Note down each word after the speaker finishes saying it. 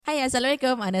Hai,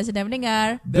 Assalamualaikum. Anda sedang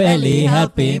mendengar Belly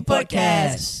Helping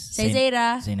Podcast. Saya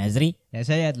Zaira. Saya Nazri. Ya,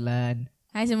 saya Adlan.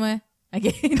 Hai semua.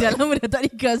 Okay, dah lama dah tak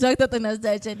record, so aku tak tahu nak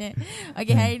start macam mana.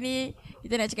 Okay, hari ni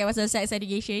kita nak cakap pasal sex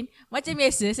education. Macam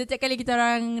biasa, setiap kali kita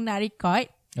orang nak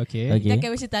record, Okay. kita akan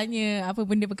mesti tanya apa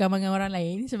benda perkembangan orang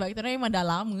lain. Sebab kita orang memang dah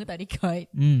lama tak record.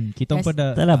 Kita pun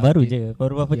dah. Tak lah, baru je.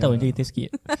 Baru berapa tahun je kita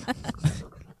sikit.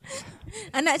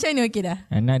 Anak macam mana okey dah?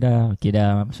 Anak dah okay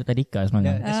dah masuk tadika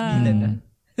semalam. Dah 9 dah.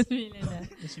 9 dah.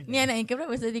 Ni anak yang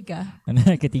keberapa sedekah?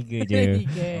 Anak ketiga je.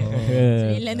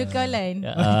 3. 9 tu kau lain.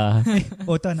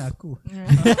 Oh, tak anak aku.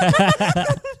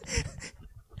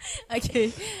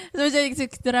 Okay, so macam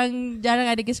kita orang jarang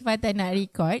ada kesempatan nak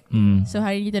record. So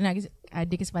hari ni kita nak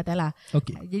ada kesempatan lah.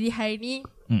 Okay. Jadi hari ni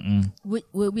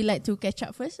would we like to catch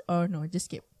up first or no,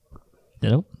 just skip?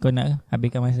 Tak tahu, kau nak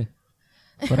habiskan masa?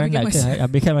 Korang Habiskan nak ke masa.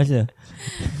 habiskan masa?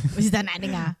 Mesti tak nak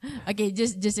dengar. Okay,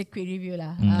 just a quick review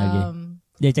lah. Okay.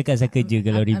 Dia cakap saya kerja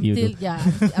kalau review tu.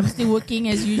 I'm still working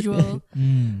as usual.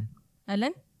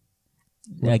 Alan?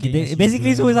 Ya, kita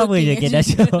basically semua sama je. Okay, dah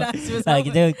show.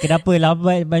 Kita kenapa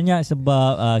lambat banyak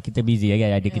sebab kita busy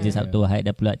kan. Ada kerja Sabtu Ahad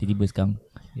dah pula tiba-tiba sekarang.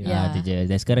 Tu je.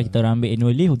 Dan sekarang kita orang ambil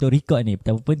annual leave untuk record ni.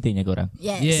 Betapa pentingnya korang.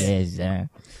 Yes.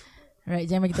 Right,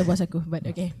 jangan bagi kita bos aku, but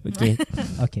okay.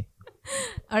 Okay.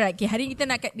 Alright, okay. Hari ni kita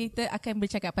akan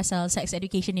bercakap pasal sex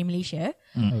education in Malaysia.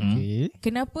 Okay.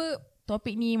 Kenapa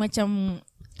topik ni macam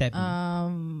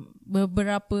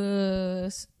beberapa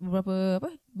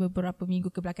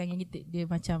minggu kebelakangan dia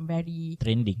macam very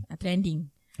trending.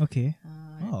 Okay.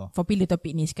 Popular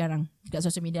topik ni sekarang dekat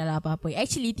social media lah apa-apa.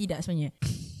 Actually tidak sebenarnya.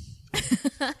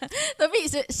 Tapi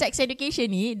sex education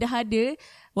ni dah ada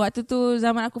waktu tu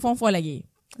zaman aku form 4 lagi.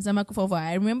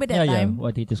 I remember that time.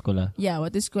 Waktu itu sekolah. Ya,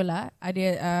 waktu sekolah ada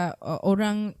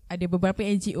ada beberapa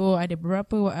NGO, ada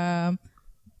beberapa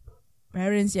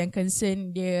parents yang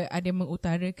concern, dia ada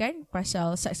mengutarakan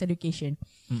pasal sex education.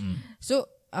 So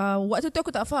waktu tu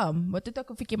aku tak faham. Waktu tu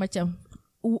aku fikir macam,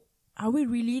 are we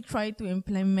really try to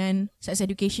implement sex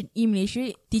education in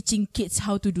Malaysia, teaching kids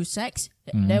how to do sex?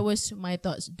 That was my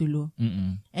thoughts dulu.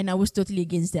 And I was totally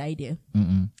against the idea.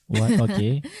 What?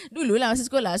 Okay. Dulu lah masa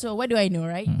sekolah. So what do I know,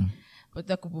 right?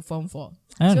 Waktu aku perform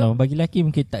 4. I don't know. Bagi lelaki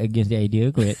mungkin tak against the idea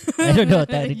kot. I don't know.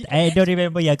 I don't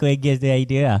remember yang aku against the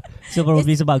idea lah. So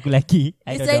probably sebab aku lelaki.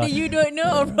 It's either you don't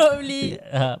know or probably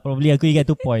probably aku ingat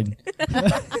tu point.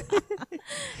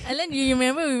 Alan, do you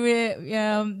remember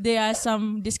there are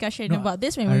some discussion about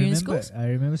this when we were in school?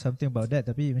 I remember something about that.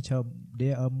 Tapi macam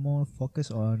they are more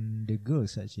focused on the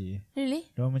girls actually.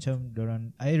 Really?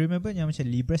 I remember yang macam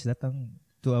Libres datang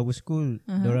to our school.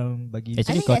 Diorang bagi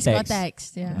Actually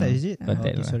Context. Yeah. Context, is it?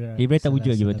 Context lah. Libre tak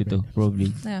wujud lagi waktu tu.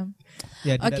 Probably.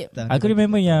 Yeah, Okay. Aku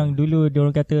remember yang dulu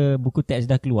diorang kata buku teks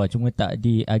dah keluar, cuma tak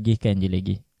diagihkan je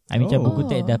lagi. Macam buku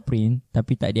teks dah print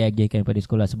tapi tak diagihkan pada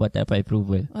sekolah sebab tak dapat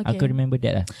approval. Aku remember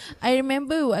that lah. I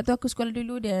remember waktu aku sekolah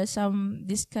dulu, there are some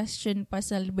discussion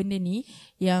pasal benda ni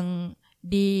yang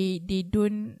they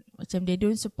don't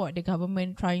support the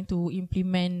government trying to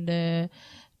implement the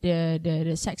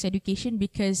sex education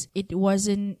because it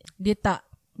wasn't, dia tak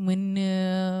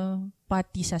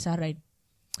menepati sasaran.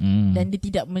 Dan dia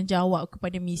tidak menjawab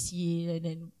kepada misi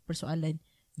dan persoalan.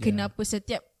 Kenapa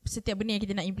setiap benda yang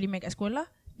kita nak implement kat sekolah,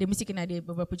 dia mesti kena ada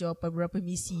beberapa jawapan, beberapa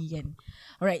misi kan.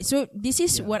 Alright, so this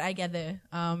is what I gather.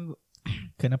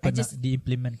 Kenapa nak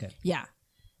diimplementkan? Yeah.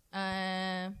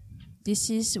 This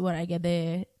is what I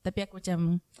gather. Tapi aku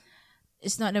macam,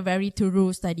 it's not a very thorough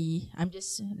study. I'm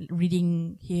just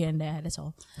reading here and there. That's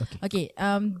all. Okay.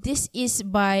 This is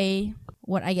by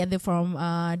what I gather from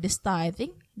The Star, I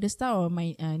think. The Star or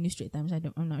my New Straits Times.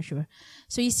 I'm not sure.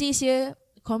 So it says here,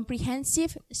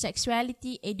 comprehensive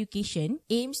sexuality education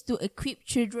aims to equip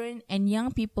children and young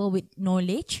people with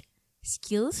knowledge,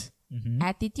 skills,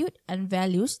 attitude, and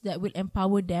values that will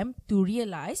empower them to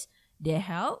realize their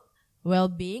health,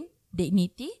 well-being,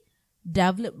 dignity,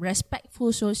 develop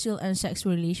respectful social and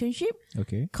sexual relationship,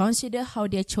 consider how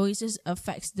their choices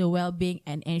affects the well-being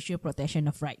and ensure protection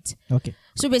of rights. Okay.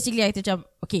 So basically I macam,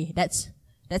 okay, that's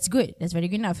good. That's very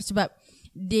good enough. Sebab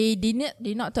they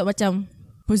not talk macam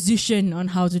position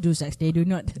on how to do sex. They do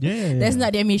not. That's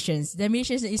not their missions. Their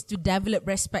mission is to develop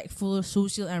respectful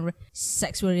social and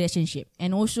sexual relationship.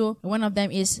 And also one of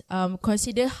them is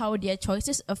consider how their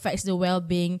choices affects the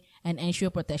well-being and ensure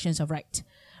protections of rights.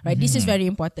 Right, this is very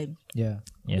important. Yes.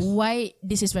 Why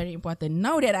this is very important?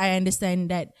 Now that I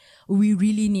understand that we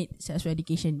really need sexual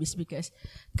education, is because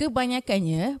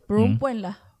kebanyakannya perempuan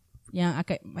lah yang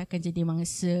akan jadi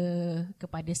mangsa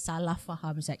kepada salah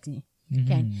faham seks ni.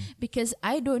 Kan? Because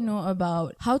I don't know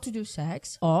about how to do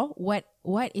sex or what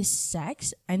is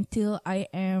sex until I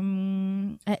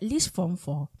am at least form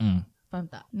 4.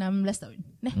 Faham tak? 16 tahun.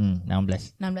 16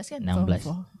 kan? 16.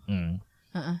 Form 4.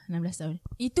 16 tahun.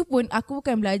 Itu pun aku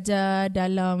bukan belajar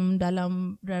dalam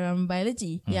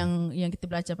biology yang kita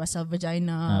belajar pasal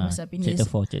vagina, pasal penis.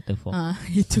 Chapter 4.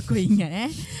 Itu kau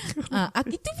ingat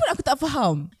itu pun aku tak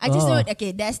faham. I just know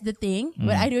okay, that's the thing,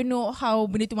 but I don't know how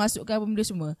benda tu masuk ke apa benda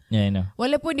semua. Yeah, I know.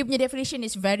 Walaupun dia punya definition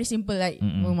is very simple like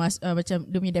macam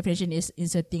dia punya definition is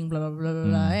inserting blah blah blah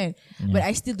blah kan. But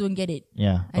I still don't get it.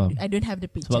 Yeah. I don't have the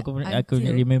picture. Sebab aku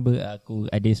remember aku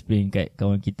ada explain kat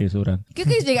kawan kita seorang. Kau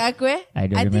cakap aku I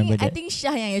think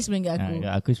Syah yang explain kat aku.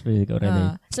 Aku explain kat orang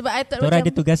lain. Sebab I thought orang ada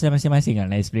tugas masing-masing kan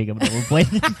nak explain kat budak perempuan.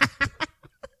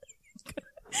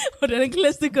 Dalam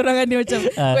kelas tu korang ada macam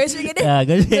kau explain kat dia.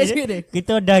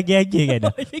 Kita dah agi-agi kan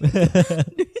dah.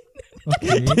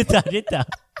 Okay. Dia tak.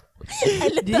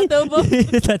 Tak tahu apa.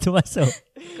 Dia tak termasuk.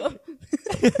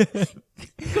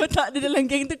 Kau tak ada dalam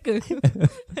geng tu ke?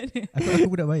 Aku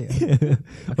budak baik.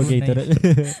 Okay, terus.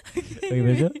 Okay,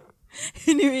 betul.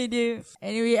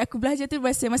 Anyway aku belajar tu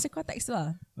masa konteks tu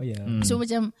lah. Oh ya. So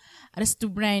macam ada satu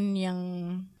brand yang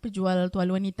penjual tuan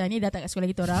wanita ni datang kat sekolah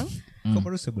kita orang. Kau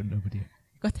baru sebut nama dia.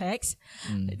 Konteks.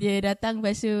 Dia datang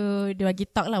lepas tu dia bagi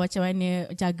talk lah macam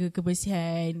mana jaga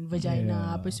kebersihan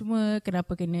vagina apa semua,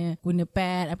 kenapa kena guna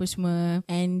pad apa semua,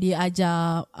 and dia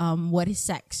ajar what is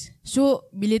sex.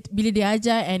 So bila dia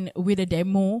ajar and with a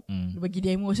demo, dia bagi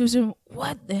demo, so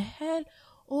what the hell.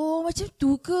 Oh macam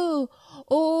tu ke?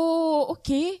 Oh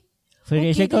okay.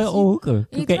 Variation kau ke?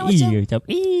 Kau kat E ke? Macam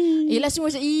E. Yelah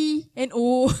semua macam E and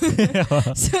O.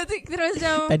 So kita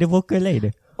macam tak ada vokal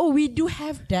lain dah. Oh we do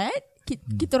have that.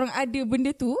 Kita orang ada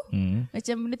benda tu.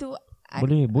 Macam benda tu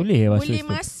boleh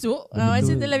masuk.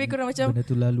 Macam tu lebih kurang macam benda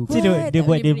tu lalu. Dia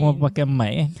buat dia mau pakai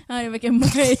mic dia pakai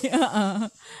mic.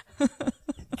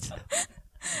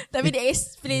 Tapi dia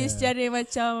explain secara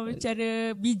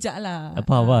bijak lah.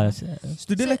 Apa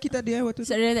Student lelaki tak ada waktu tu.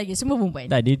 Student lelaki semua perempuan.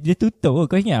 Tak, dia tutup.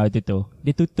 Kau ingat waktu tu?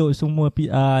 Dia tutup semua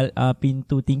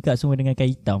pintu tingkap semua dengan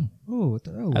kain hitam. Oh,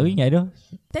 tak tahu. Aku ingat tu.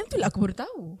 Time tu lah aku baru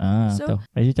tahu. So,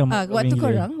 tahu.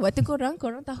 Waktu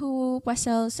korang tahu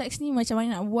pasal seks ni macam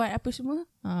mana nak buat apa semua?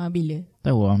 Bila?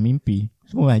 Tahu lah, mimpi.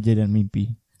 Semua aja dan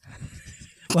mimpi.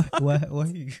 Wah.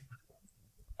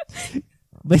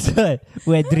 Betul.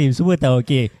 Wet dream. Semua tahu.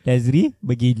 Okay, Nazri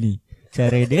begini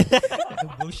cara dia.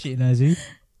 Bullshit Nazri.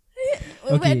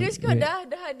 Wet dreams kau dah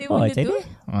ada benda tu.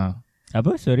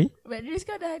 Apa? Sorry? Wet dreams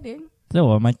kau dah ada.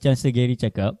 Tahu macam Sir Gary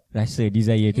cakap, rasa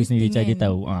desire tu sendiri macam dia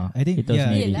tahu. I think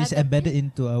sendiri. It's embedded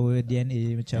into our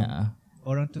DNA macam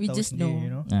orang tu tahu sendiri,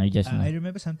 you know. You just know. I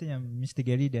remember something yang Mr.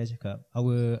 Gary dia cakap,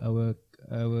 our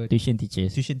tuition teacher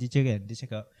kan, dia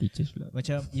cakap teachers pula.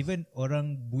 Macam even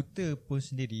orang buta pun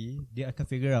sendiri dia akan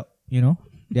figure out, you know.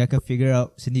 Dia akan figure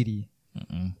out sendiri.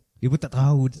 Dia pun tak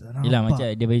tahu, dia tak nampak. Yelah macam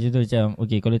dia bagi contoh macam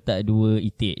okay, kalau tak dua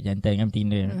itik jantan dengan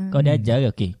betina, kau dah ajar ke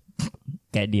okay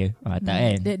kat dia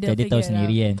tak kan dia tahu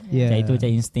sendiri kan. Macam itu macam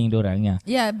insting diorang lah.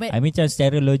 But I mean macam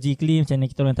secara logically macam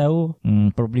mana kita orang tahu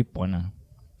probably porn lah.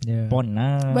 Porn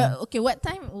lah. But okay, what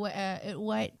time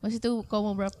masa tu kau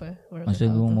umur berapa? Masa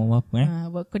tu umur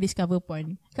berapa kau discover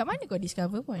porn. Kat mana kau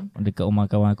discover porn? Dekat rumah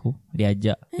kawan aku. Dia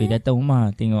ajak dia datang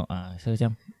rumah tengok so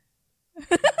macam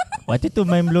waktu tu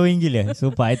mind blowing gila.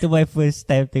 Sumpah itu my first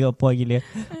time tengok porn gila.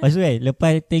 Lepas tu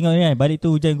lepas tengok ni balik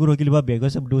tu hujan gurau gila babi.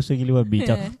 Aku rasa berdosa gila babi.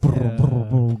 Macam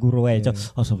gurau macam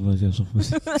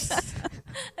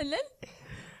Alan?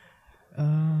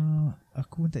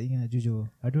 Aku pun tak ingat jujur.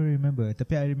 I don't remember.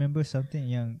 Tapi I remember something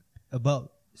yang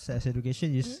about sex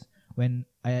education is when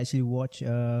I actually watch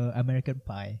American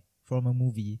Pie from a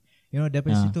movie. You know,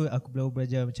 dari situ aku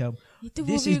belajar macam itu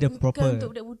this is the proper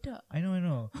untuk budak-budak. I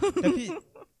know. Tapi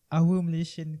our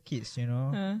Malaysian kids, you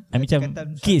know, macam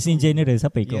kids in general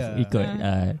siapa ikut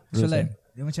so like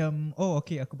dia macam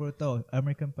okay aku baru tahu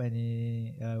American Pie ni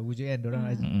wujud kan dorang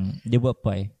dia buat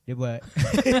pie. Dia buat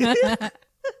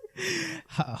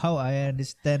how I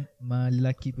understand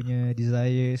lelaki punya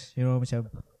desires, you know,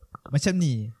 macam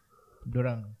ni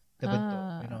dorang terbentuk,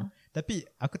 you know. Tapi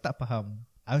aku tak faham.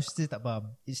 I still tak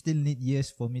faham. It still need years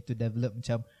for me to develop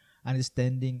macam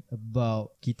understanding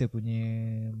about kita punya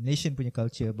Malaysian punya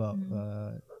culture about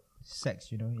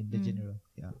sex, you know, in the general.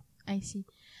 Yeah. I see.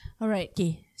 Alright,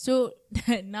 okay. So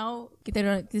now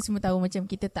kita semua tahu macam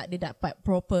kita tak ada dapat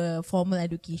proper formal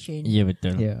education. Ya,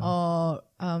 betul. Or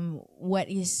what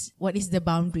is the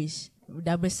boundaries?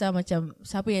 Dah besar macam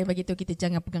siapa yang bagi tahu kita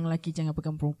jangan pegang lelaki, jangan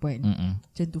pegang perempuan.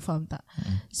 Macam tu, faham tak?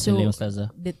 So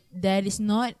that is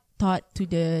not taught to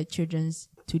the children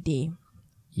today.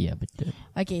 Ya, betul.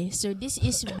 Okay, so this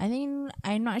is, I think,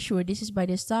 I'm not sure. This is by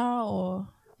The Star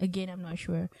or, again, I'm not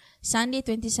sure. Sunday,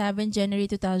 27 January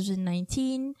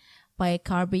 2019 by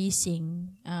Karbir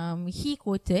Singh. He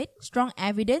quoted, "Strong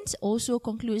evidence also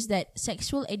concludes that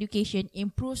sexual education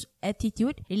improves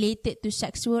attitude related to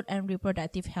sexual and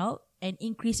reproductive health and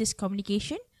increases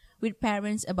communication with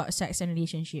parents about sex and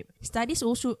relationship. Studies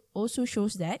also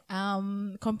shows that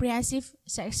comprehensive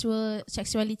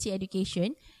sexuality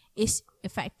education is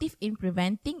effective in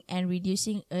preventing and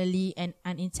reducing early and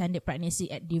unintended pregnancy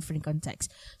at different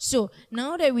contexts." So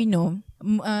now that we know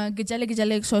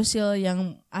gejala-gejala sosial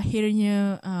yang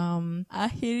akhirnya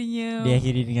dia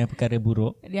akhiri dengan perkara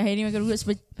buruk. Dia akhirnya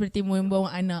seperti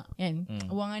membuang anak kan.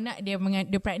 Buang anak,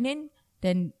 dia pregnant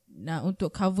dan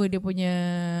untuk cover dia punya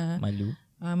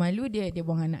malu dia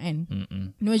buang anak kan.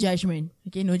 No judgement.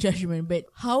 Okay, no judgement.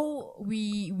 But how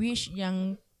we wish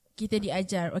yang kita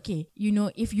diajar, okay, you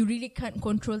know, if you really can't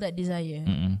control that desire,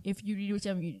 if you really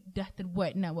macam you dah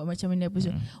terbuat nak buat macam mana apa, so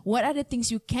what are the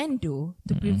things you can do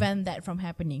to prevent that from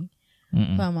happening?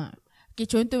 Faham tak? Okay,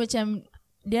 contoh macam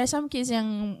there are some case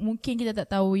yang mungkin kita tak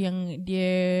tahu yang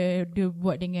dia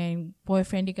buat dengan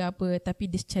boyfriend dia ke apa, tapi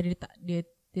dia secara dia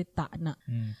tak nak.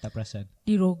 Tak perasan.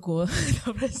 Dirogol.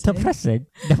 Tak perasan?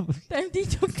 Time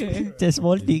tidur ke? Just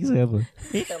small things ke apa?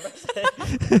 Tak perasan.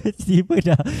 Tiba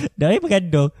dah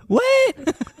bergandung. What?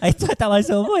 Itu tak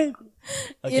masuk pun.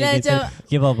 Okay, yelah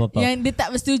macam yang dia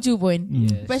tak bersetuju pun.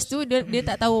 Lepas tu dia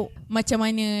tak tahu macam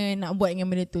mana nak buat dengan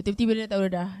benda tu. Tiba-tiba dia tahu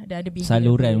dah ada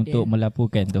saluran untuk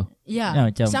melaporkan tu. Ya,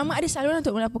 macam sama ada saluran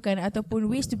untuk melaporkan ataupun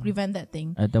ways to prevent that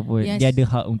thing. Ataupun dia ada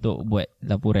hak untuk buat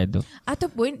laporan tu.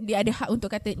 Ataupun dia ada hak untuk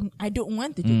kata I don't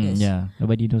want to do this. Yeah,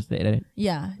 nobody knows that, right?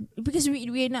 Yeah, because we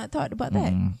not thought about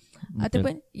that.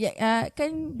 Ataupun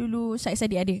kan dulu Syed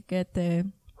Saddiq ada kata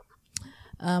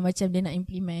macam dia nak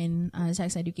implement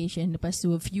sex education. Lepas tu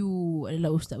a few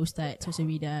adalah ustaz-ustaz social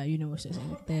media, you know, ustaz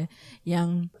kata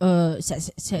yang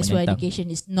sexual education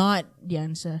is not the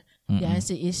answer. The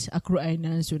answer is Al-Quran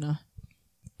dan Sunnah.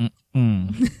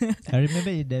 I remember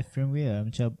in that frame way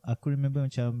macam aku remember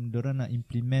macam diorang nak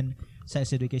implement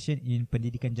sex education in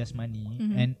pendidikan jasmani,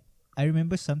 and I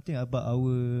remember something about our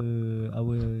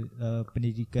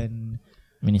pendidikan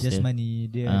Minister. Jasmani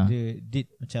dia did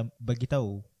macam bagi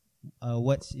tahu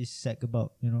what is sex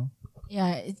about, you know.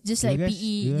 Yeah, it's just like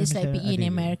PE, just like PE in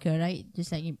America, right?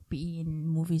 Just like PE in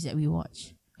movies that we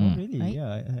watch. Oh really? Right?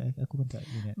 Yeah, aku pun tak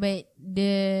ingat. But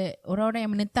the orang-orang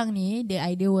yang menentang ni, the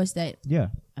idea was that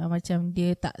macam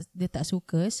dia tak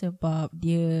suka sebab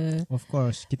dia, of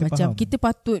course kita macam faham, kita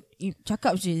patut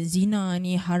cakap je zina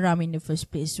ni haram in the first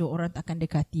place, so orang takkan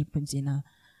dekati pun zina.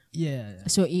 Yeah.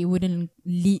 So it wouldn't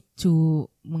lead to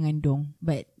mengandung.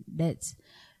 But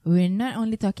we're not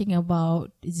only talking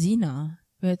about zina,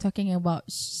 we're talking about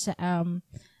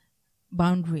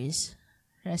boundaries,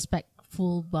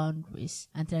 respectful boundaries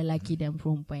antara lelaki dan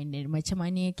perempuan. Dan macam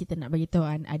mana kita nak bagi tahu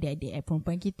adik-adik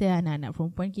perempuan kita, anak-anak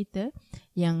perempuan kita,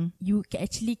 yang you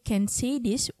actually can say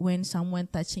this when someone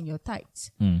touching your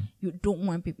tights. You don't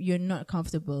want people, you're not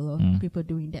comfortable people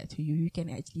doing that to you. You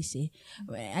can actually say.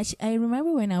 I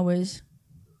remember when I was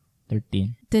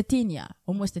 13, yeah,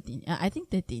 almost 13. I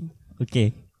think 13.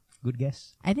 Okay. Good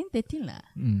guess. I think 13 lah.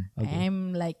 Okay.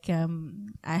 I'm like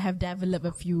I have developed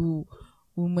a few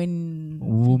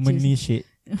womanly shit.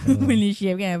 Womanly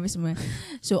shit kan apa semua.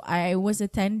 So I was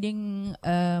attending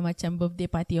macam birthday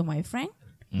party of my friend.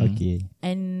 Okay.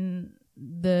 And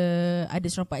ada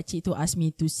seorang pakcik tu ask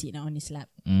me to sit on his lap.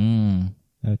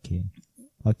 Okay.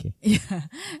 Yeah.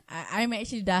 I'm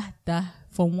actually dah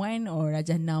form 1 or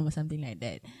Rajah 6 or something like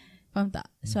that. Faham tak?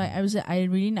 So I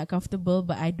really not comfortable,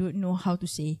 but I don't know how to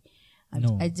say.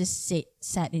 I just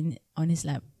sat on his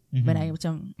lap. But I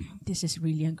macam, this is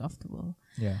really uncomfortable.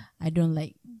 Yeah. I don't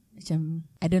like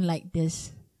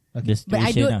this. Okay. But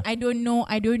I don't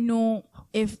know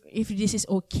if this is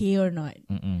okay or not.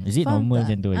 Is it Faham normal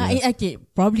tak? macam tu? Okay,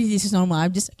 probably this is normal.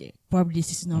 I'm just probably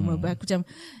this is normal. But aku macam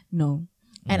no.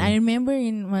 And I remember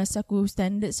in masa aku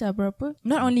standard berapa,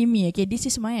 not only me, okay, this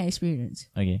is my experience.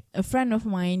 Okay. A friend of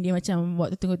mine, dia macam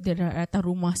waktu tengok dia datang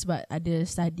rumah sebab ada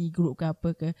study group ke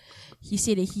apa ke, he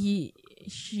said that she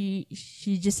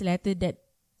just later that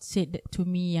said that to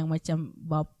me yang macam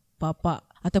bapa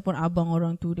ataupun abang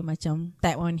orang tu dia macam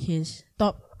tap on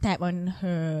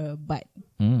her butt.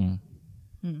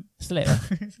 Slap lah.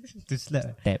 To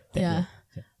slap. Tap. Yeah.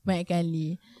 Banyak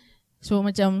kali. So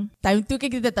macam time tu kan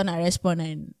kita tak nak respon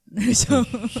kan. So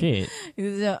shit.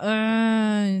 Kita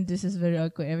this is very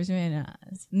awkward.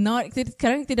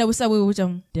 Sekarang kita dah bersama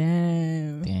macam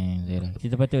damn.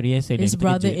 Kita patut rehearsal. His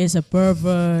brother is a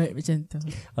pervert macam tu.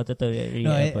 Tahu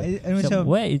macam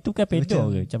what, itu kan pedo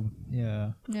ke macam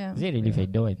yeah. Is it really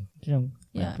pedo kan macam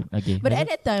okay. But at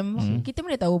that time kita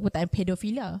mana tahu perkataan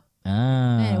pedofilia.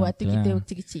 Waktu kita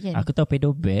kecil-kecil kan. Aku tahu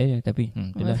pedobear tapi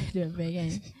itulah. Pedobear kan.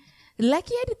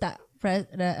 Lelaki ada tak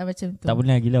macam tu? Tak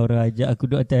pernah gila orang ajak aku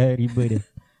duduk atas riba dia.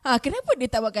 Kenapa dia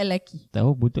tak makan lelaki? Tahu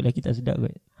butuh lelaki tak sedap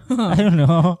kot. I don't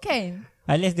know. Kan?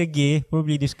 Unless dia gay,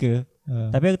 probably dia suka.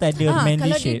 Tapi aku tak ada manly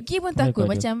kalau shit. Kalau dia gay pun takut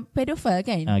macam pedofile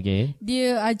kan. Okay.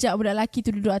 Dia ajak budak lelaki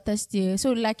tu duduk atas dia.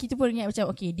 So lelaki tu pun ingat macam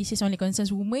okay, this is only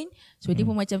concerns women. So dia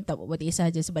pun macam tak buat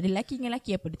kisah je. Sebab dia lelaki dengan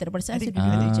lelaki apa, dia tak ada perasaan. So dia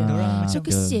duduk je. So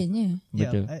kesiannya.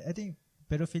 Betul. I think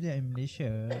pedophilia in Malaysia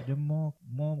dia more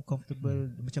comfortable,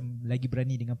 macam lagi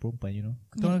berani dengan perempuan, you know.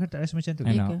 Kau orang tak rasa macam tu?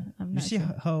 You see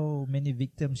how many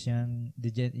victims yang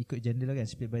ikut gender lah kan,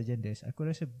 split by genders. Aku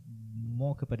rasa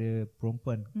more kepada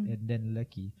perempuan dan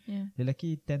lelaki.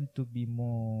 Lelaki tend to be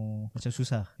more macam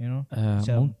susah, you know.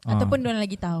 Ataupun diorang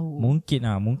lagi tahu.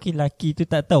 Mungkin lelaki tu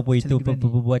tak tahu pun itu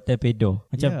perbuatan pedo.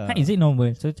 Macam is it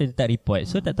normal? So dia tak report.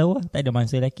 So tak tahu lah, tak ada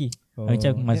mangsa lelaki.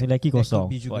 Macam masa lelaki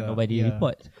kosong. Nobody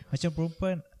report. Macam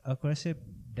perempuan, aku rasa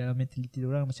dalam mentaliti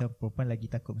orang macam perempuan lagi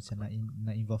takut macam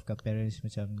nak involve kat parents,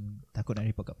 macam takut nak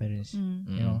report kat parents.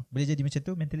 You know, boleh jadi macam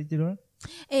tu mentaliti orang.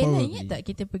 Nak ingat tak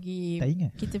kita pergi? Tak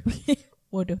ingat. Kita pergi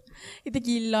bodoh. Kita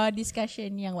pergi law discussion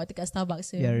yang waktu kat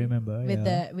Starbucks. Yeah, I remember.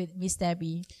 With Miss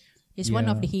Tabby. It's one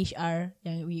of the HR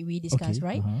yang we discussed,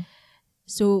 right?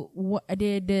 So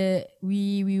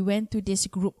we went to this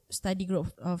study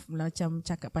group of macam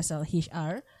cakap pasal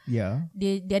HR. Yeah.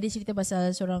 Dia ada cerita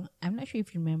pasal seorang, I'm not sure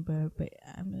if you remember, but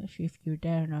I'm not sure if you're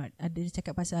there or not. Ada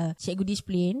cakap pasal cikgu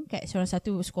disiplin kat seorang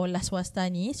satu sekolah swasta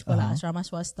ni, sekolah asrama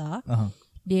swasta.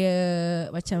 Dia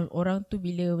macam orang tu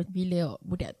bila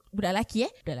budak lelaki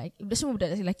semua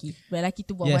budak lelaki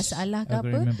tu buat masalah ke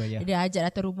apa, dia ajak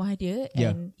datang rumah dia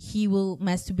and he will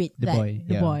masturbate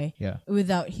the boy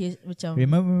without his macam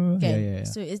remember kan?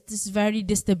 So it's very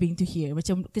disturbing to hear,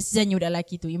 macam kesiannya budak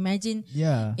lelaki tu. Imagine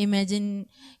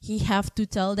he have to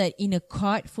tell that in a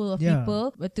court full of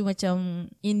people. Betul macam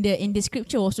in the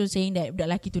scripture also saying that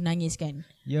budak lelaki tu nangis kan.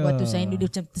 Waktu saya dia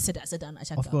macam tersedak-sedak nak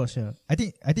cakap. Of course, I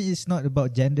think it's not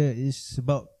about gender, it's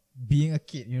about being a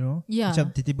kid, you know. Macam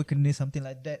tiba-tiba kena something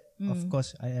like that. Of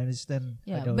course I understand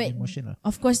ada emotion lah.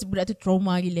 Of course budak tu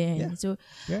trauma gila kan. So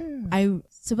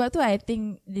sebab tu I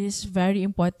think this very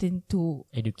important to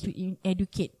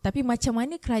educate. Tapi macam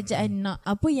mana kerajaan nak,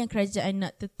 apa yang kerajaan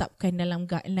nak tetapkan dalam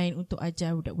guideline untuk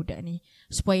ajar budak-budak ni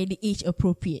supaya dia age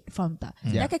appropriate, faham tak?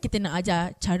 Takkan kita nak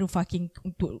ajar cara fucking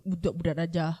untuk budak-budak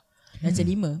darjah darjah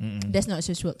 5. That's not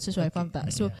sesuai, faham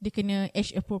tak? So dia kena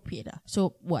age appropriate lah.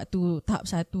 So waktu tahap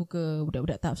 1 ke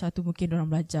budak-budak tahap 1 mungkin orang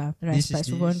belajar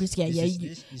respect for boundaries.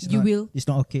 It's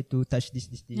not okay to touch this.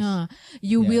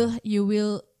 You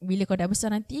will bila kau dah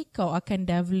besar nanti kau akan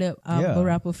develop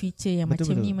beberapa feature yang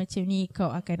betul. macam ni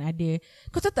kau akan ada.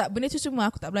 Kau tahu tak benda tu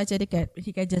semua aku tak belajar dekat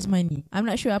pendidikan jasmani. I'm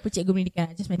not sure apa cikgu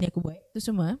pendidikan jasmani aku buat. Tu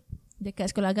semua dekat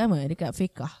sekolah agama, dekat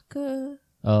fiqh ke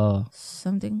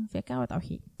something fiqh atau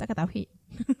tauhid. Takkan tauhid.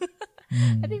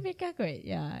 Ada fiqh kot.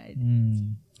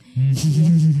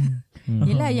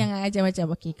 Yelah yang ajar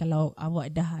macam okay, kalau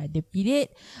awak dah ada period,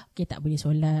 okay, tak boleh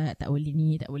solat, tak boleh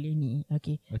ni,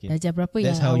 okay. Darjah berapa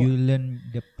That's yang how you learn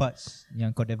the parts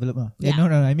yang kau develop lah. No,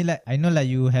 I mean like I know like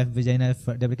you have vagina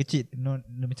daripada kecil. No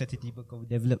macam tiba-tiba kau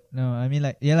develop. No, I mean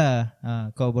like yalah,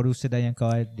 kau baru sedar yang kau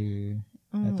ada.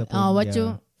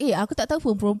 Macam aku tak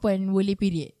tahu pun perempuan boleh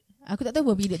period. Aku tak tahu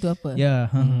pun period tu apa.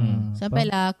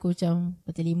 Sampailah aku macam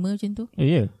Betul 5 macam tu.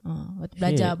 Waktu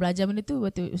belajar benda tu,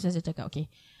 waktu ustaz cakap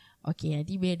Okay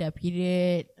nanti bila dah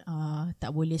period tak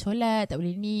boleh solat, tak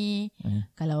boleh ni.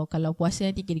 Kalau puasa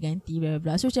nanti kena ganti bla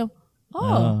bla. So macam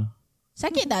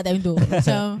sakit tak time tu?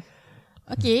 Macam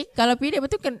okay, kalau period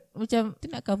betul kan macam tu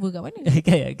nak cover kat mana?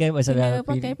 kan masalah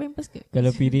pakai pampers ke?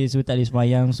 Kalau period so tak boleh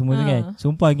sembahyang semua tu kan.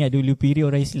 Sumpah ingat dulu period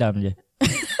orang Islam je.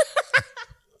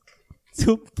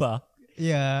 Sumpah.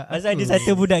 Pasal ada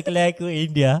satu budak kelas aku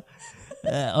India.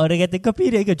 Orang kata kau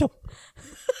period ke?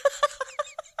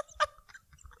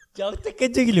 Jauh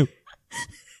terkejut gila.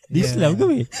 Islam ke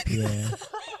weh?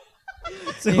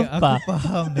 Sumpah. Aku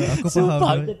faham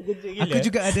dah. Aku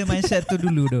juga ada mindset tu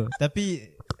dulu tu. Tapi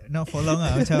not for long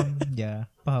lah. Macam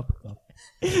faham.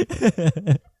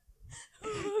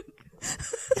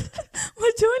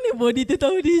 Macam mana body tu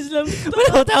tahu di Islam?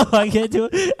 Mana tahu tu.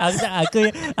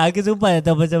 Aku sumpah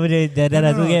tak tahu pasal benda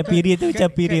darah tu kan. Period tu macam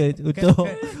period untuk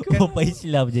perempuan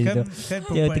Islam je tu. Kan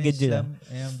perempuan Islam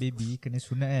yang baby kena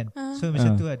sunat kan. So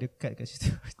macam tu ada cut kat situ.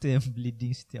 Itu yang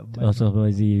bleeding setiap malam.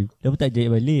 Astagfirullahaladzim. Dah pun tak jahit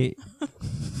balik.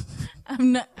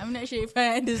 I'm not sure if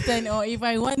I understand or if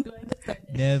I want to understand.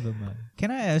 Never mind.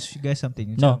 Can I ask you guys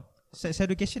something? No. Sex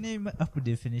education ni apa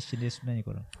definition dia sebenarnya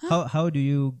korang? How do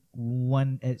you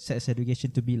want sex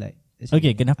education to be like?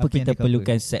 Okay, kenapa kita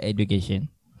perlukan sex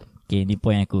education? Okay, ni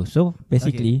point aku. So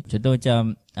basically contoh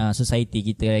macam society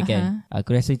kita kan,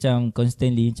 aku rasa macam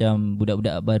constantly macam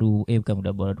budak-budak baru, bukan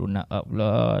budak baru nak up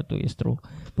lah tu Astro.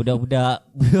 Budak-budak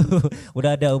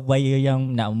budak ada upaya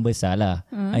yang nak membesar lah.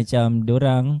 Macam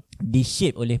dorang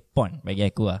di-shape oleh porn bagi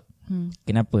aku lah.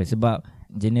 Kenapa? Sebab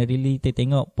generally kita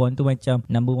tengok porn tu macam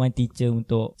number one teacher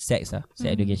untuk sex lah,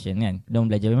 sex education kan. Diorang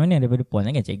belajar mana daripada porn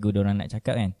kan, cikgu diorang nak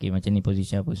cakap kan, okay, macam ni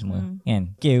position apa semua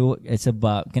kan. Okay,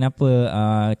 sebab kenapa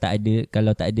tak ada,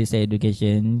 kalau tak ada sex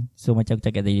education, so macam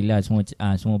aku cakap tadi lah,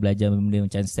 semua belajar benda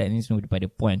macam sex ni semua daripada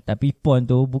porn. Tapi porn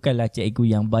tu bukanlah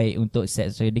cikgu yang baik untuk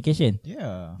sex education.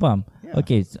 Faham?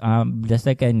 Okay,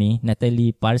 berdasarkan ni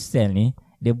Natalie Parcell ni,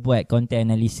 dia buat content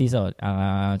analysis tau,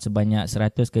 sebanyak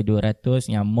 100 ke 200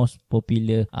 yang most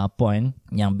popular porn,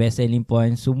 yang best selling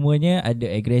porn, semuanya ada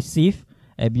aggressive,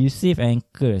 abusive and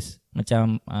curse.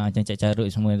 Macam cak carut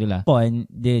semua tu lah. Porn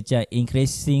dia macam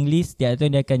increasingly setiap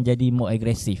tahun dia akan jadi more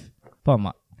aggressive. Faham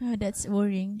tak? Oh, that's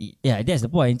boring. Yeah, that's the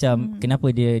point. Macam kenapa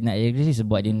dia nak aggressive,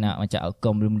 sebab dia nak macam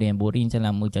outcome benda yang boring, macam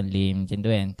lama, macam lame, macam tu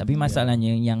kan. Tapi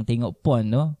masalahnya yang tengok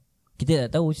porn tu, kita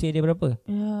tak tahu usia dia berapa.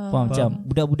 Faham? Macam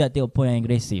budak-budak tengok porn yang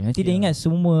agresif, nanti dia ingat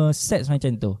semua seks macam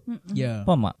tu.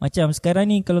 Faham tak? Macam sekarang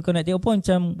ni kalau kau nak tengok porn,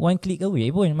 macam one click away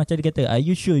pun, macam dia kata, are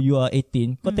you sure you are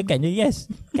 18? Kau tekan je yes.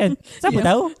 Kan? Siapa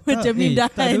tahu? Macam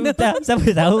mindahan. Siapa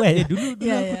tahu kan? Dulu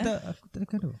aku tak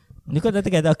tekan tu. Kau tak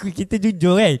tekan tu. Kita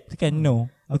jujur kan? Tekan no.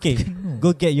 Okay, go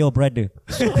get your brother.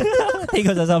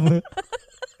 Tengok sama-sama.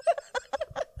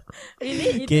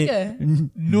 Really? Itu ke?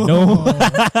 No.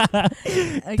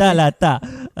 Tak lah, tak.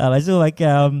 Maksud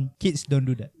macam kids don't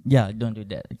do that. Yeah, don't do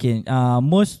that. Okay,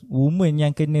 most women yang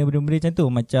kena benda-benda macam tu,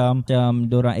 macam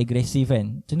dorang agresif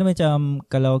kan. Contoh macam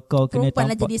kalau kau kena tampar, perempuan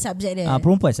lah jadi subjek dia.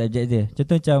 Perempuan subjek dia.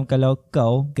 Contoh macam kalau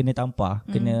kau kena tampar,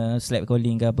 kena slap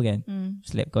calling ke apa kan.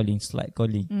 Slap calling, slut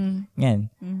calling kan.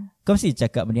 Kau mesti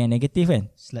cakap benda yang negatif kan.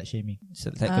 Slut shaming,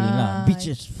 slut calling lah,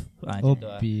 bitches.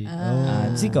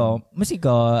 Mesti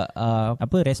kau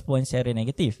apa respon secara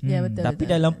negatif. Betul, tapi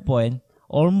betul, dalam point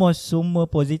almost semua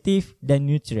positif dan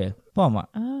neutral. Faham tak?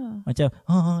 Macam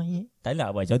tak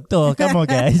nak buat contoh. Come on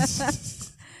guys.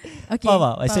 Okay, faham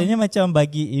tak? Maksudnya macam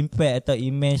bagi impact atau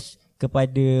image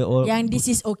kepada yang this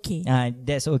is okay.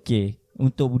 That's okay.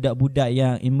 Untuk budak-budak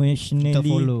yang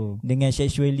emotionally dengan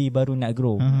sexually baru nak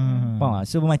grow. Faham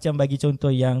tak? So macam bagi contoh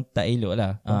yang tak elok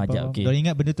lah. Okay. Kau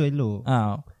ingat benda tu elok.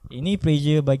 Ini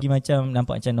pressure bagi macam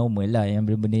nampak macam normal lah, yang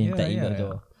benda-benda yang tak elok tu.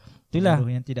 Itulah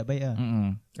yang tidak baik lah.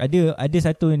 Ada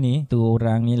satu ni tu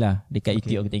orang ni lah dekat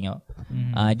YouTube aku tengok.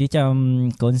 Dia macam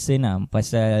concern lah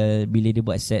pasal bila dia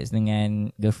buat sex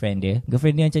dengan girlfriend dia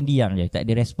macam diam je, tak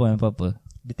ada respon apa-apa.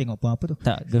 Dia tengok apa tu?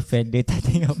 Tak, girlfriend dia tak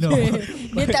tengok. No.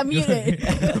 Dia tak mute.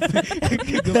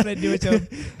 Girlfriend dia macam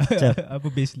apa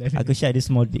baseline. Aku share ada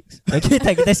small dicks. Okay,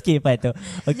 tak, kita skip part tu.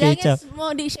 Okay, jangan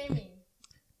small dick shaming.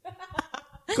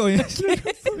 Kau yang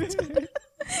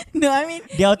No, I mean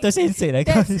dia auto censor lah.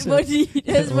 That's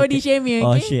body shaming. Okay?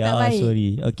 Oh shit,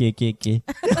 sorry. Okay.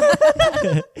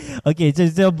 Okay,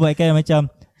 so buatkan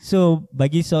macam, so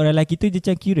bagi seorang lelaki tu dia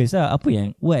macam curious lah, apa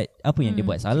yang dia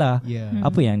buat salah,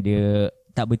 apa yang dia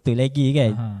tak betul lagi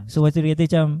kan. So waktu dia kata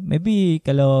macam maybe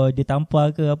kalau dia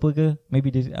tampar ke apa ke, maybe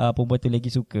dia perempuan tu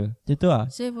lagi suka. Macam tu lah.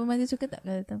 So perempuan tu suka tak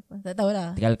kalau tampar? Tak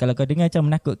tahulah. Kalau kau dengar macam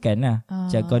menakutkan lah.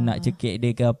 Macam kau nak cekik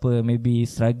dia ke apa, maybe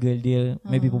struggle dia,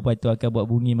 maybe perempuan tu akan buat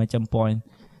bunyi macam porn.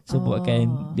 So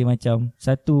buatkan dia macam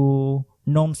satu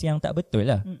norms yang tak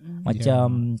betul lah.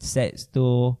 Macam sex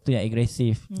tu yang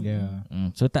agresif.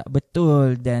 So tak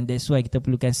betul, dan that's why kita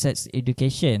perlukan sex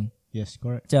education. Yes,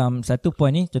 correct. Macam satu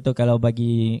point ni, contoh kalau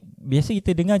bagi, biasa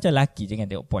kita dengar macam lelaki jangan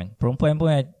tengok porn, perempuan pun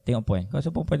tengok porn. Kau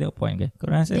rasa perempuan tengok porn ke? Kau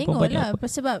rasa perempuan tengok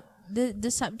porn? Sebab the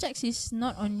subject is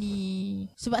not only,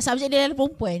 sebab subjek dia adalah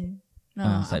perempuan.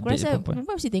 Aku rasa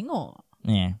perempuan mesti tengok.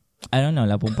 I don't know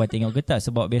lah perempuan tengok ke tak,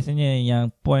 sebab biasanya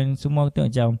yang porn semua tengok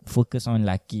macam focus on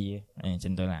lelaki.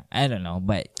 Macam tu lah. I don't know,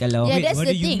 but kalau what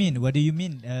do you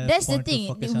mean? That's the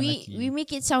thing. We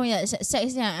make it sound like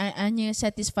sex ni hanya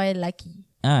satisfy lelaki.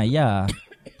 Ya.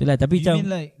 Itulah, tapi macam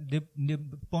like dia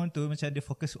porn tu macam dia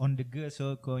fokus on the girl,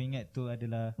 so kau ingat tu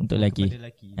adalah untuk lelaki.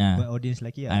 Buat audience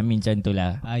lelaki lah. I mean macam tu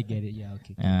lah. I get it. Yeah,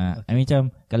 okay. I mean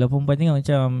macam kalau perempuan tengok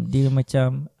macam dia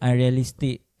macam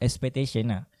unrealistic expectation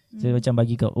lah. So macam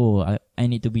bagi kau, oh I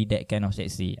need to be that kind of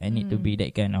sexy, I need to be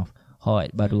that kind of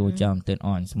hot, baru macam turn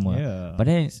on semua. But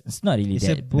then it's not really it's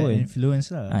that a bad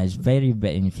influence lah. It's very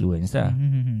bad influence lah.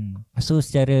 So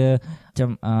secara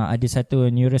macam ada satu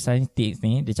neuroscientist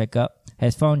ni, dia cakap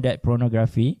has found that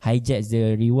pornography hijacks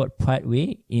the reward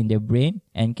pathway in the brain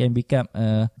and can become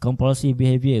a compulsive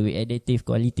behavior with addictive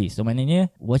qualities. So maknanya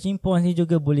watching porn ni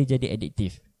juga boleh jadi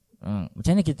addictive.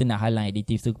 Macam mana kita nak halang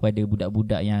addictive tu kepada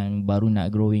budak-budak yang baru nak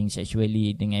growing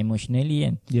sexually dengan emotionally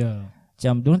kan?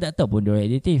 Macam diorang tak tahu pun diorang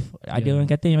addictive. Ada orang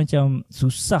kata yang macam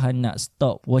susah nak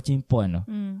stop watching porn tu.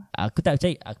 Aku tak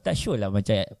percaya, aku tak sure lah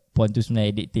macam porn tu sebenarnya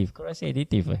addictive. Kau rasa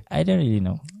addictive ke? I don't really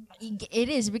know. It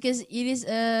is because it is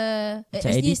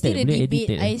addicted, still a debate.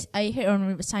 I heard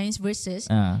on Science Versus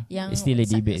yang it's still a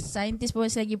debate. Scientists pun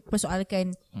lagi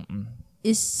persoalkan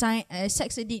is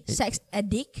sex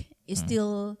addict is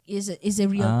still is a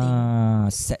real thing.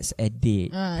 Sex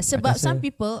addict. Sebab some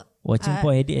people watching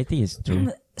porn addict, I think it's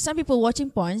true. Some people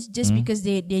watching porn just because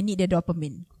they need the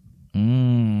dopamine.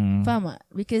 Faham tak?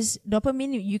 Because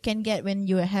dopamine you can get when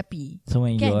you are happy. So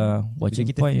when you are watching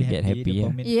porn, you get happy.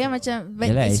 Yeah, macam but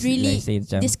yalah, it's really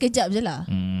dia sekejap je lah.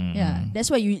 Yeah,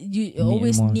 that's why you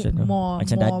always need more.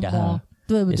 Macam dadah.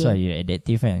 Betul. That's why you're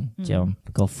addictive kan. Macam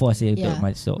kau force dia untuk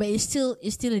masuk. But it's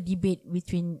still a debate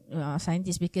between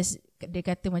scientists because dia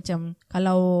kata macam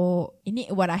kalau ini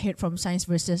what I heard from Science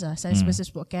Versus Versus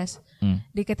podcast.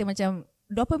 Dia kata macam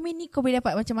dopamine ni kau boleh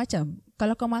dapat macam-macam.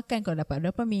 Kalau kau makan kau dapat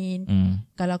dopamine.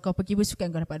 Kalau kau pergi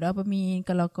bersukan kau dapat dopamine.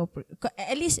 Kalau kau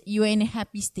at least you are in a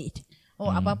happy state.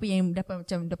 Apa-apa yang dapat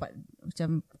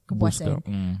macam kepuasan.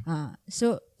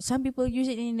 So some people use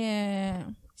it in a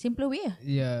simpler way.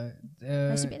 Yeah.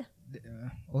 Recipe lah.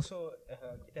 Also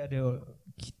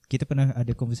kita pernah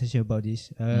ada conversation about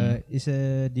this. It's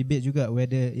a debate juga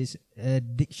whether it's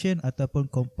addiction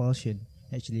ataupun compulsion.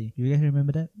 Actually, you guys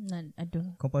remember that? None, I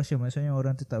don't. Compulsion maksudnya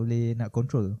orang tu tak boleh nak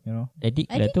control, you know. Addict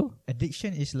lah tu.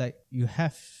 Addiction is like you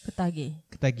have ketagih,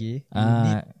 you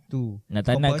need to.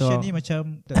 Compulsion ni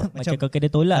macam kau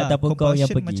kena tolak ataupun kau yang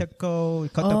pergi. Macam kau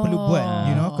tak perlu buat,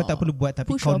 you know, kau tak perlu buat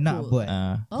tapi kau nak buat.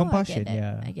 Compulsion,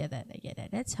 I get that.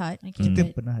 That's hard.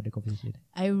 Kita pernah ada conversation.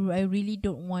 I really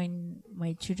don't want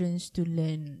my children to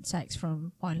learn sex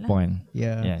from porn lah.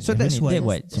 Yeah. So that's what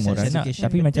semua orang nak.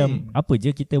 Tapi macam apa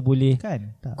je kita boleh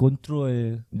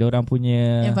control diorang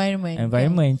punya environment.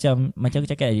 Macam aku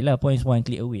cakap tadi lah, porn is one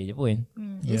click away je pun.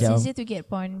 It's easy to get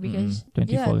porn because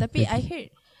tapi I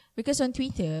heard because on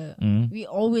Twitter we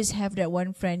always have that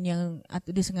one friend yang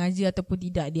atau dia sengaja ataupun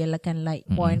tidak dia akan like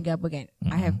porn ke apa kan.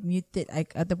 I have muted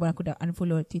ataupun aku dah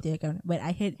unfollow Twitter account, but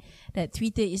I heard that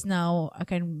Twitter is now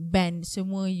akan ban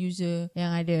semua user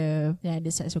yang ada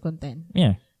sexual content.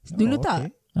 Dulu tak.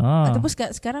 Ataupun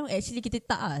sekarang actually kita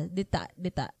dia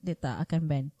tak akan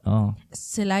ban.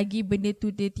 Selagi benda tu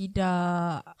dia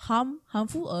tidak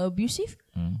harmful or abusive,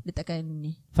 dia takkan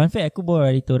ni. Fun fact, aku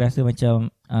baru hari tu rasa macam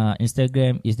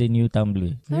Instagram is the new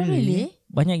Tumblr. Really?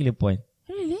 Banyak gila porn.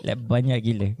 Really? Like banyak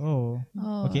gila.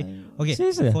 Okay.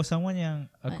 For someone yang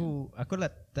aku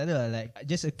lah tak ada like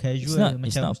just a casual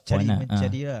macam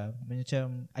cari lah.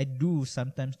 Macam I do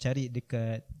sometimes cari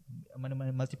dekat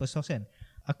mana-mana multiple source kan.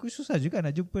 Aku susah juga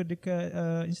nak jumpa dekat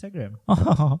Instagram.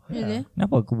 Really?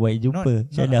 Kenapa aku buat jumpa?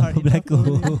 Macam apa berlaku?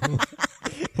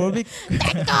 Probably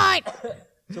God.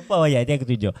 Sumpah wayang dia aku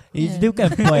tunjuk. Dia bukan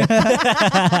point.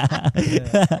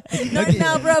 Not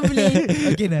now probably.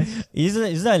 Okay nah.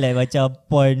 It's not like macam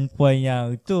point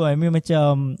yang tu. I mean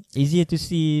macam easier to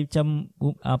see macam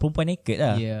perempuan naked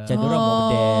lah. Macam diorang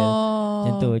model.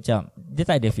 Macam tu macam dia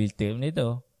tak ada filter benda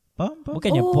tu.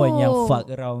 Bukannya point yang fuck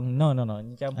around. No.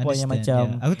 Macam point yang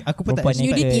macam aku pun tak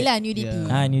nudity lah, nudity.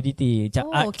 Nudity.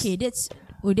 Macam okay, that's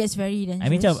very dangerous. I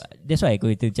mean macam that's why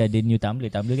aku kata macam ada new Tumblr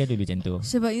kan dulu macam tu.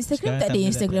 Sebab Instagram tak ada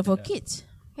Instagram for kids.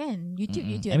 Kan?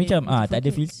 YouTube. I mean macam tak ada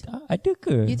filter. Ada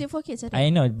ke? YouTube for kids ada.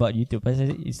 I know about YouTube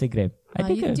pasal Instagram.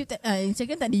 Ada ke? YouTube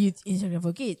Instagram tak ada Instagram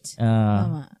for kids.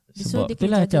 Sebab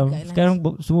itulah macam sekarang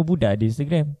semua budak ada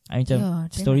Instagram. I macam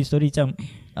story macam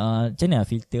macam mana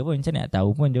nak filter pun, macam mana nak tahu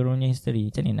pun dia orangnya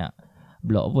history, macam mana nak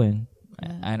block pun.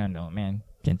 I don't know man.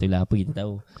 Macam itulah apa kita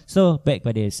tahu. So back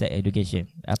pada sex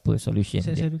education. Apa solution?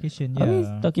 Sex education. Are we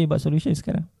talking about solution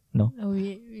sekarang? No.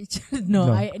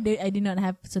 No. I did not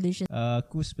have solution.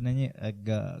 Aku sebenarnya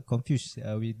agak confused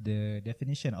with the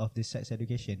definition of the sex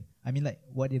education. I mean like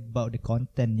what about the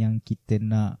content yang kita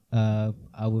nak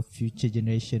our future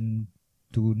generation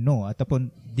to know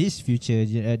ataupun this future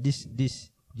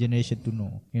this generation to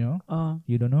know, you know? Oh.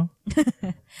 You don't know?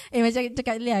 Macam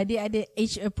cakap tadi lah, dia ada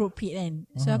age appropriate kan.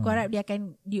 So aku harap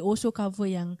dia also cover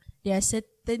yang there are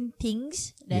certain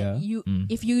things that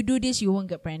if you do this you won't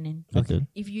get pregnant. Okay.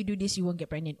 If you do this you won't get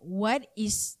pregnant. What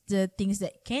is the things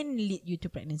that can lead you to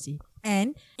pregnancy?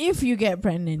 And if you get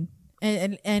pregnant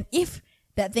and if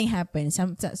that thing happens,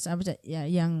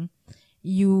 yang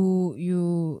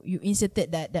you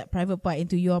inserted that private part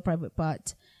into your private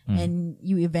part and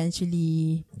you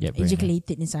eventually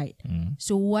ejaculated inside.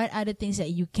 So what are the things that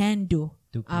you can do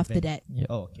after that?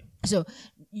 Oh, okay. So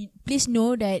please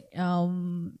know that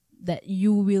that you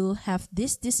will have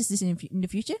this in the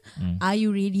future. Are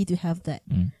you ready to have that?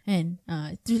 And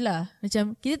itulah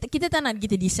macam kita tak nak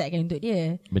kita decide untuk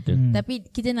dia. Betul. Tapi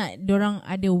kita nak dorang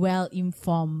ada well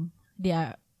informed.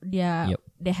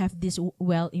 They have this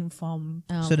well informed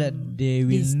so that they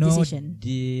will know decision.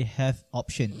 They have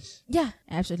options. Yeah,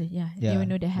 absolutely. Yeah, they will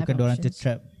know they have bukan dorang options.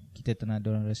 tertrap. Kita tak nak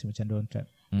dorang rasa macam dorang trap.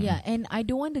 Yeah, and I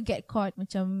don't want to get caught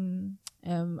macam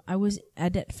I was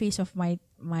at that phase of my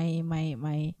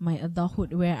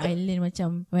adulthood where I learn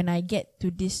macam when I get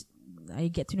to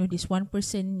know this one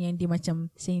person yang dia macam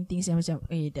saying things yang macam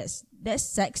that's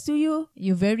sex to you.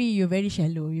 You're very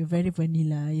shallow. You're very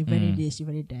vanilla. You're very this.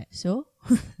 You're very that. So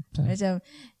macam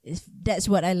if that's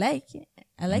what I like.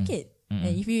 I like it.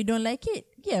 And if you don't like it,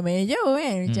 main jauh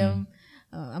kan. Macam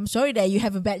I'm sorry that you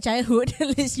have a bad childhood.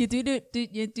 At least you to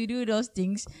do those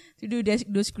things, to do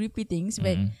those creepy things.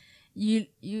 But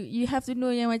you have to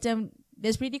know yang macam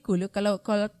that's pretty cool. Kalau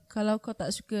kau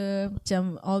tak suka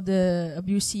macam all the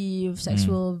abusive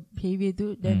sexual behaviour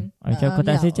tu, then macam kau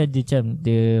tak rasa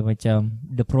dia macam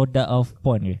the product of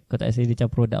porn ke? Kau tak rasa dia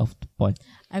macam product of porn?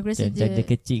 Aku rasa dia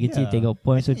kecil-kecil tengok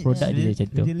porn, so product dia macam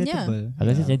tu. Aku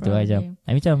rasa macam tu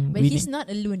macam. But he's not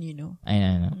alone, you know. I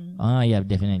know. Yeah,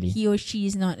 definitely. He or she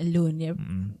is not alone.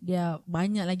 Dia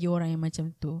banyak lagi orang yang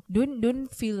macam tu.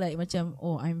 Don't feel like macam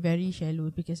I'm very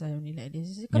shallow because I only like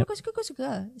this. Kalau kau suka, kau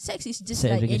suka. Sex is just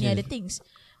like any other things.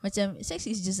 Macam sex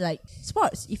is just like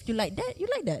sports. If you like that, you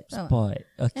like that. Sport.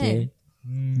 Okay.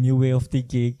 New way of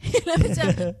thinking.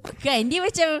 Macam kan dia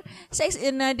macam sex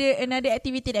another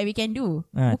activity that we can do.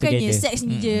 Bukannya sex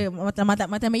ni je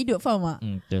mata hidup, faham tak?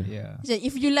 Betul. So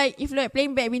if you like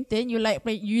playing badminton, you like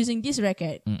using this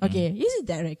racket. Okay, use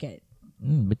that racket.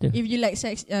 Betul. If you like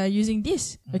sex using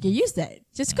this, okay, use that.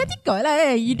 Just suka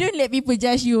lah. You don't let people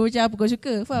judge you macam apa kau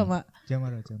suka, faham tak? Jangan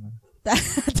marah. Tak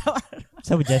marah.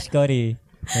 Siapa judge kau ni?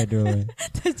 Aduh.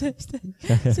 Tak judge.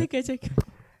 Cakap.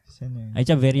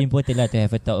 Macam very important lah to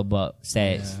have a talk about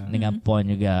sex dengan porn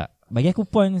juga. Bagi aku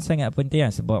porn sangat penting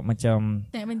lah, sebab macam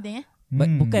sangat penting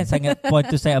bukan sangat porn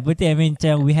tu sangat penting. I mean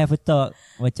macam we have a talk,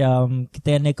 macam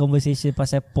kita ada conversation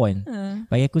pasal porn.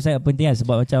 Bagi aku sangat penting lah,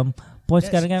 sebab macam porn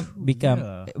sekarang kan become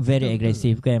very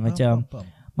aggressive kan.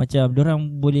 Macam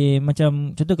dorang boleh,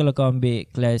 macam contoh kalau kau ambil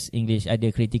kelas English ada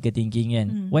critical thinking kan,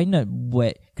 why not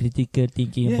buat critical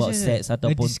thinking about sex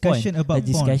ataupun porn, a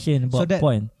discussion about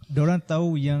porn. Dorang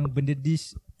tahu yang benda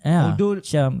this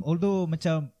although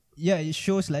macam it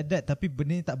shows like that, tapi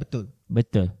benda ni tak betul.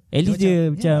 At least dia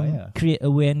macam create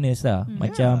awareness lah.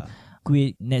 Macam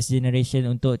create next generation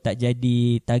untuk tak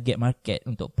jadi target market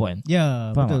untuk porn.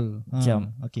 Betul.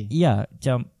 Macam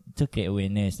macam to create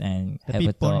awareness and tapi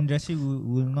have a talk. Porn industry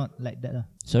will not like that lah.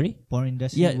 Sorry? Porn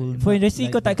industry will porn not industry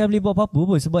like kau takkan boleh buat apa-apa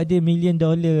pun, sebab dia $1 million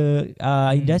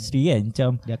industry kan. Macam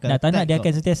nak tak nak dia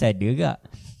akan sentiasa ada kak.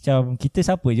 Macam kita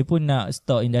siapa je pun nak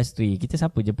stop industri, kita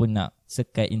siapa je pun nak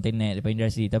sekat internet daripada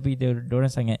industri, tapi diorang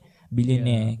sangat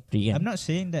billionaire kan. I'm not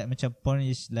saying that macam porn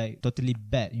is like totally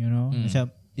bad, you know.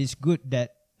 Macam it's good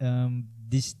that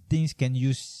these things can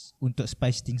use untuk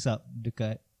spice things up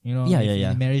dekat, you know,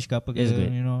 marriage ke apa ke,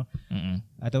 you know.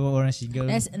 Atau orang single,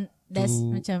 that's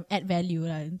macam add value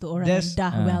lah untuk orang yang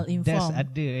dah well informed. That's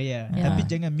ada tapi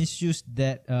jangan misuse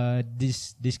that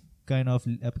this kind of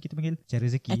apa kita panggil cara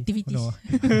rezeki activities.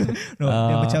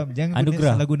 Macam jangan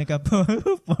salah gunakan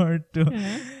porn tu.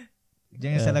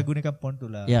 Jangan salah gunakan porn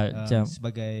tu lah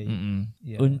sebagai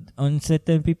on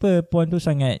certain people porn tu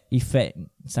sangat effect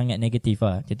sangat negatif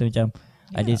lah. Contoh macam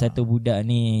ada satu budak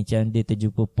ni macam dia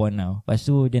terjumpa porn tau, lepas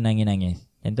tu dia nangis-nangis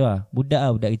macam tu lah.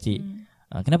 Budak kecil.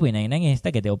 Kenapa dia nangis-nangis?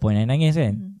 Takkan tengok porn nangis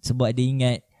kan? Sebab dia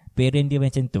ingat parent dia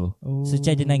macam tu. So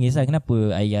macam dia nangis lah,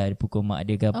 kenapa ayah dia pukul mak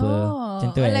dia ke apa.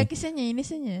 Macam tu kan. Kisahnya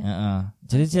innocentnya.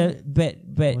 Jadi macam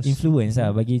bad influence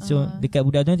lah bagi. So dekat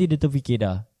budak tu nanti dia terfikir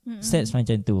dah sex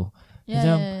macam tu.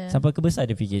 Macam sampai ke besar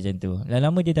dia fikir macam tu.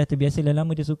 Lama-lama dia dah terbiasa,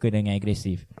 lama-lama dia suka dengan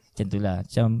agresif. Macam tu lah.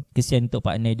 Macam kesian untuk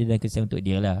partner dia dan kesian untuk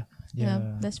dia lah.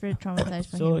 That's very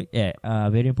traumatized for him. So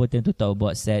very important to talk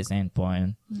about sex and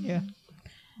porn.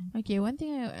 Okay, one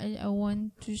thing I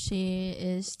want to say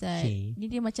is that ni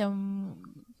dia macam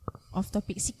off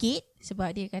topic sikit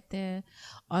sebab dia kata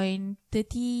on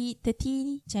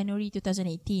 30 January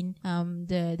 2018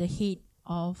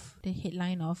 the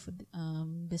headline of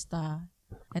the Star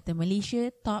kata Malaysia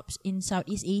tops in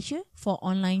Southeast Asia for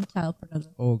online child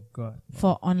pornography. Oh god.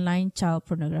 For online child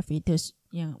pornography. Terus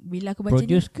yang bila aku baca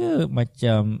produce ke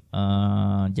macam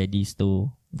jadi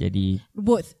store, jadi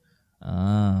both.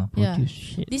 Produce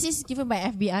shit. This is given by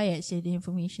FBI actually, the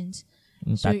informations.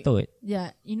 Patut.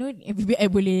 Yeah, you know FBI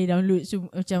boleh download,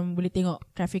 so macam boleh tengok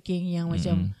trafficking yang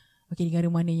macam okay, negara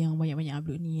mana yang banyak-banyak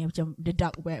upload ni, macam the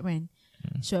dark web kan.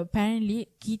 So apparently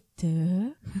kita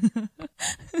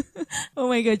oh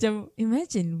my god, macam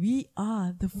imagine we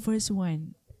are the first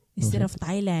one instead of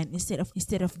Thailand,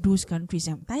 instead of those countries.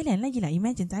 Yang Thailand lagi lah,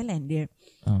 imagine Thailand,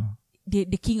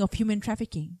 the king of human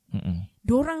trafficking.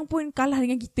 Dorang pun kalah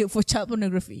dengan kita for child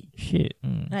pornography. Shit.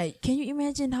 Like, can you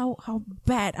imagine how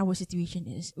bad our situation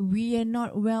is? We are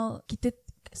not well. Kita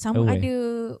sama ada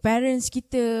parents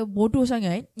kita bodoh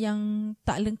sangat yang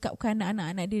tak lengkapkan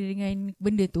anak-anak dia dengan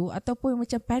benda tu, ataupun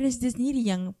macam parents dia sendiri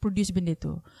yang produce benda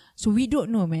tu. So we don't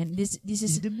know, man. This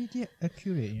is the media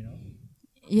accurate, you know?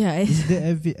 Yeah. Is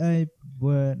the FBI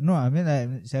no, I mean like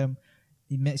macam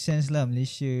it makes sense lah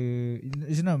Malaysia.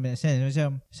 It's not make sense.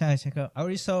 Macam saya cakap, I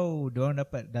already saw diorang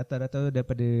dapat data-data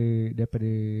daripada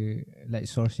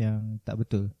like source yang tak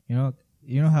betul.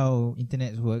 You know how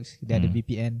internet works. Dia ada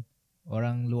VPN.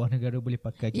 Orang luar negara boleh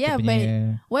pakai kita punya. But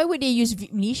why would they use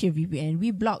Malaysia VPN?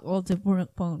 We block all the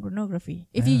pornography.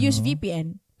 If you use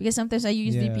VPN, because sometimes I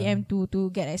use VPN to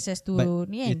get access to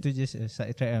ni kan. Itu just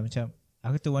side track lah. Macam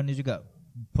aku tu wonder juga,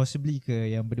 possibly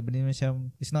ke yang benda-benda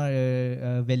macam it's not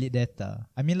a valid data.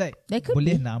 I mean like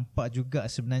boleh nampak juga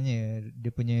sebenarnya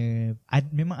dia punya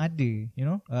memang ada, you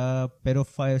know,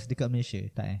 pedophiles dekat Malaysia,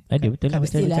 tak Ada betul lah,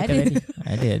 macam cakap tadi.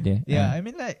 Ada. Yeah, I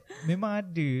mean like memang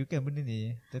ada kan benda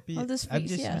ni. Tapi I'm just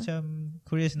macam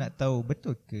curious nak tahu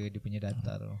betul ke dia punya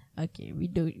data tu. Okay, we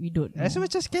don't know. Rasa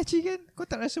macam sketchy kan? Kau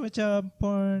tak rasa macam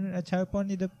child porn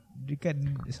ni dekat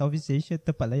Southeast Asia,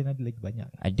 tempat lain ada lagi banyak?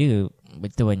 Ada,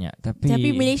 betul banyak.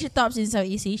 Tapi Malaysia tops in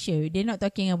Southeast Asia. They're not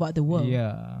talking about the world.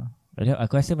 Yeah.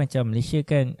 Aku rasa macam Malaysia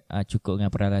kan cukup dengan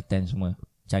peralatan semua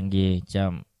canggih,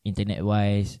 macam internet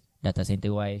wise, data center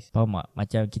wise. Faham tak?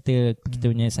 Macam kita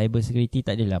punya cyber security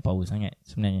tak adalah power sangat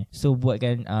sebenarnya. So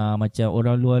buatkan macam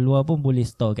orang luar-luar pun boleh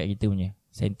store kat kita punya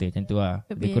center macam tu lah.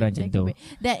 Lebih kurang macam tu.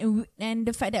 And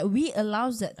the fact that we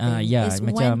allows that thing is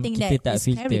macam one thing kita that tak is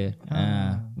filter.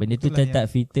 Benda tu tak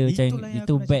filter macam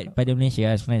itu bad pada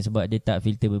Malaysia lah sebenarnya, sebab dia tak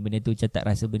filter benda tu, macam tak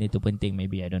rasa benda tu penting,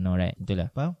 maybe, I don't know, right?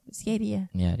 Itulah. Faham? Scary lah.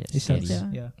 Yeah, that's scary.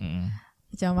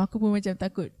 Macam aku pun macam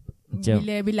takut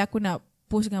bila aku nak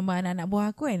post gambar anak-anak buah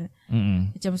aku kan.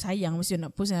 Macam sayang mesti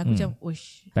nak post, aku macam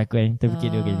takut kan, terfikir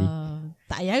dua kali.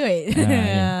 Tak payah kot.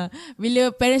 Bila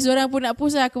parents orang pun nak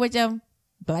post, aku macam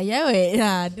tak payah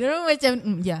kot. Diorang macam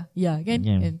kan.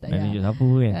 Tak payah siapa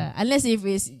kan. Unless if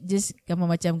it's just gambar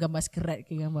macam gambar skerat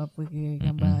ke gambar apa ke,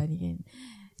 gambar ni kan.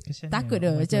 Takut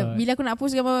dah macam bila aku nak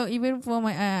post gambar, even for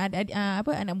my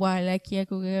anak buah lelaki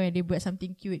aku ke, dia buat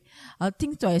something cute, I'll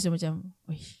think twice. Macam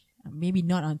maybe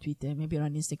not on Twitter, maybe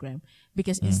on Instagram,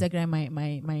 because Instagram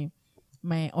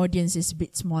my audience is a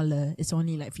bit smaller. It's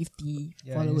only like 50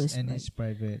 followers, and it's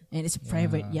private. And it's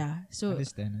private, So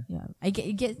understand. I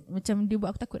get macam dia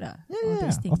buat aku takut lah.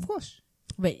 Of course.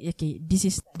 But okay, this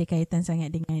is ada kaitan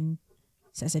sangat dengan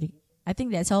sex education. I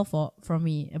think that's all from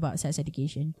me about sex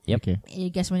education. Yep. Okay. You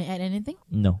guys want to add anything?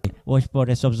 No. Watch porn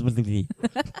responsibly.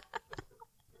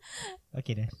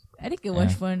 Okay dah. Ada ke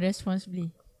watch porn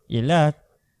responsibly? Yelah,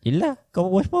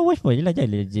 kau watch porn yelah,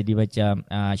 jangan jadi macam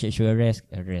sexual arrest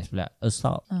pula,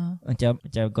 assault. Macam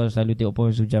kau selalu tengok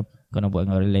porn, so macam kau nak buat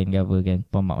dengan orang lain ke apa kan,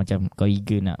 macam kau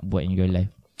eager nak buat in real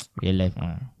life.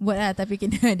 Buat lah, tapi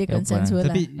kena ada consensual lah.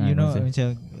 Tapi you know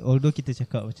macam although kita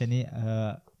cakap macam ni,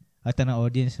 Atana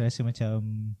audience rasa macam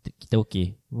kita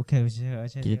okay. Bukan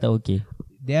macam kita tak okay.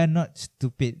 They are not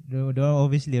stupid. Diorang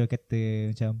obviously orang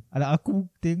kata macam, alah aku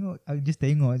tengok, just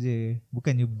tengok je,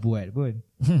 bukannya buat pun.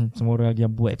 Semua orang yang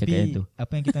buat cakap yang tu.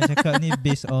 Apa yang kita cakap ni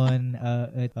based on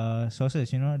sources,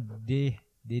 you know, they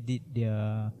did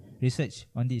their research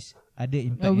on this. Ada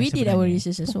impact. We did our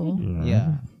research as well.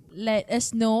 Yeah. Let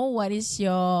us know what is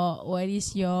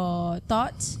your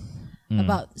thoughts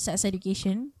about sex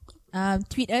education.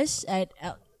 Tweet us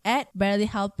at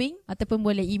barelyhelping, ataupun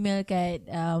boleh email kat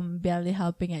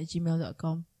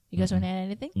barelyhelping@gmail.com. You guys want to add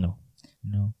anything? No.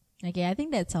 Okay, I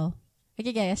think that's all.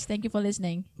 Okay guys, thank you for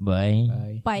listening. Bye.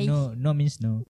 Bye. No means no.